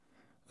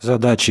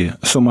Задачи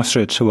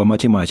сумасшедшего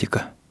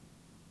математика.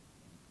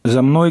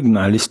 За мной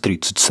гнались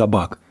 30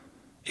 собак,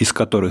 из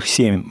которых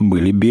 7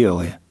 были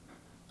белые,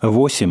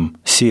 8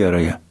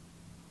 серые,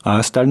 а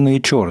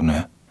остальные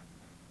черные.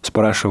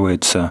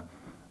 Спрашивается,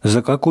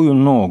 за какую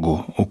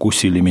ногу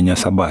укусили меня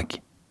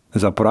собаки?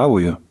 За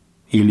правую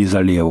или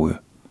за левую?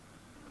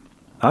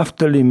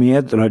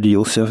 Автолимед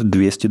родился в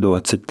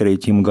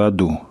 223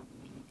 году,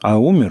 а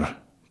умер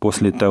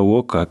после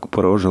того, как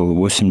прожил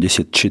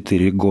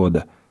 84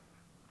 года.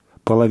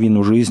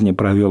 Половину жизни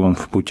провел он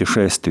в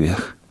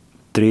путешествиях,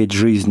 треть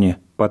жизни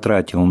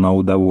потратил на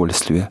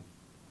удовольствие.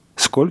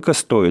 Сколько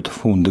стоит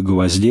фунт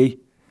гвоздей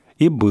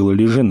и был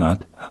ли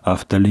женат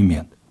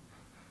автолимед?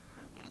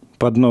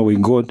 Под Новый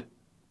год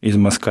из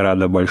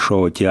маскарада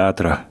Большого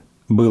театра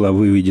было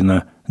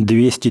выведено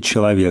 200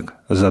 человек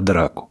за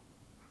драку.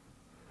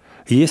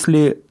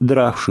 Если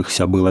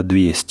дравшихся было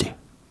 200,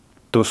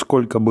 то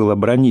сколько было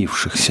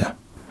бранившихся,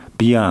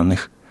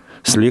 пьяных,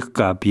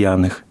 слегка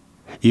пьяных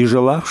и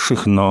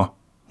желавших, но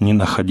не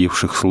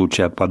находивших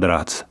случая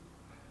подраться?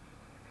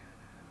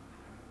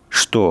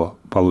 Что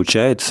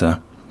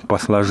получается по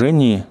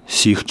сложению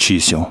сих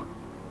чисел?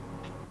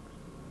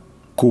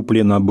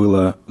 Куплено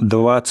было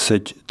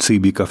 20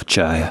 цибиков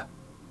чая.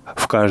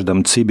 В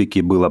каждом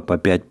цибике было по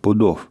 5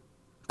 пудов.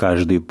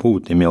 Каждый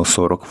пуд имел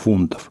 40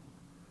 фунтов.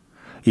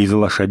 Из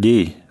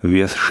лошадей,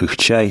 везших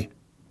чай,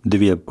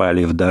 2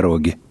 пали в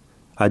дороге.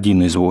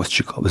 Один из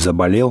возчиков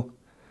заболел,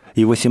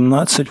 и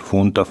 18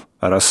 фунтов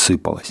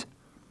рассыпалось.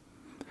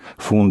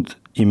 Фунт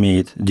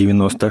имеет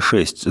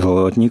 96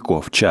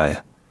 золотников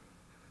чая.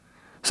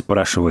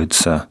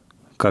 Спрашивается,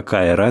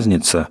 какая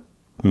разница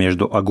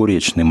между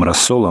огуречным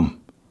рассолом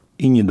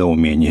и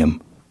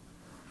недоумением?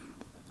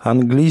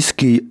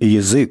 Английский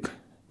язык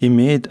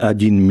имеет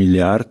 1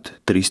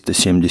 миллиард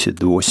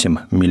 378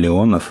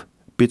 миллионов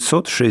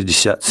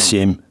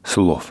 567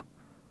 слов.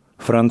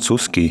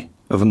 Французский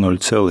в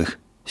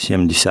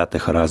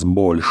 0,7 раз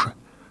больше.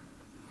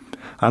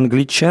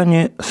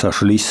 Англичане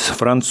сошлись с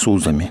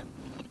французами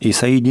и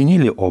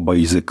соединили оба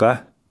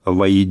языка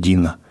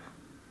воедино.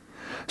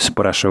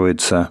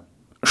 Спрашивается,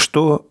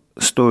 что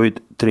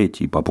стоит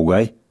третий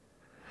попугай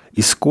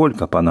и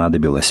сколько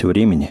понадобилось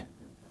времени,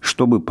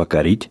 чтобы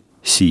покорить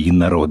сии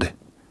народы?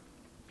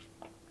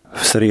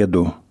 В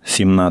среду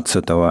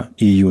 17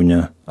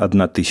 июня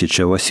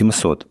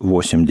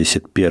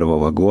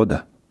 1881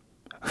 года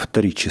в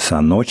 3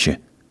 часа ночи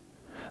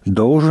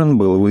должен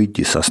был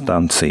выйти со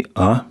станции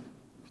А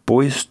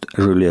поезд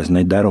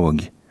железной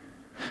дороги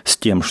с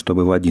тем,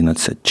 чтобы в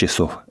 11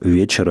 часов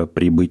вечера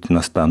прибыть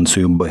на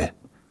станцию Б.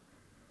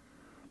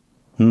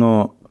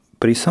 Но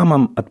при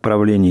самом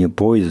отправлении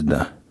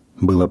поезда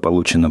было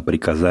получено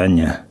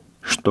приказание,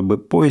 чтобы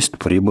поезд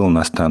прибыл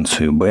на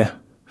станцию Б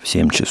в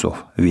 7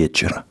 часов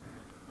вечера.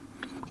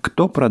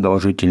 Кто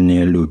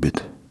продолжительнее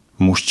любит,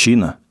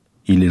 мужчина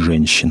или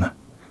женщина?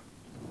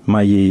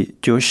 Моей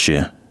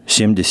теще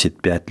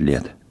 75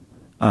 лет,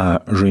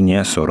 а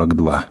жене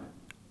 42.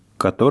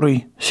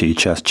 Который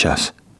сейчас час?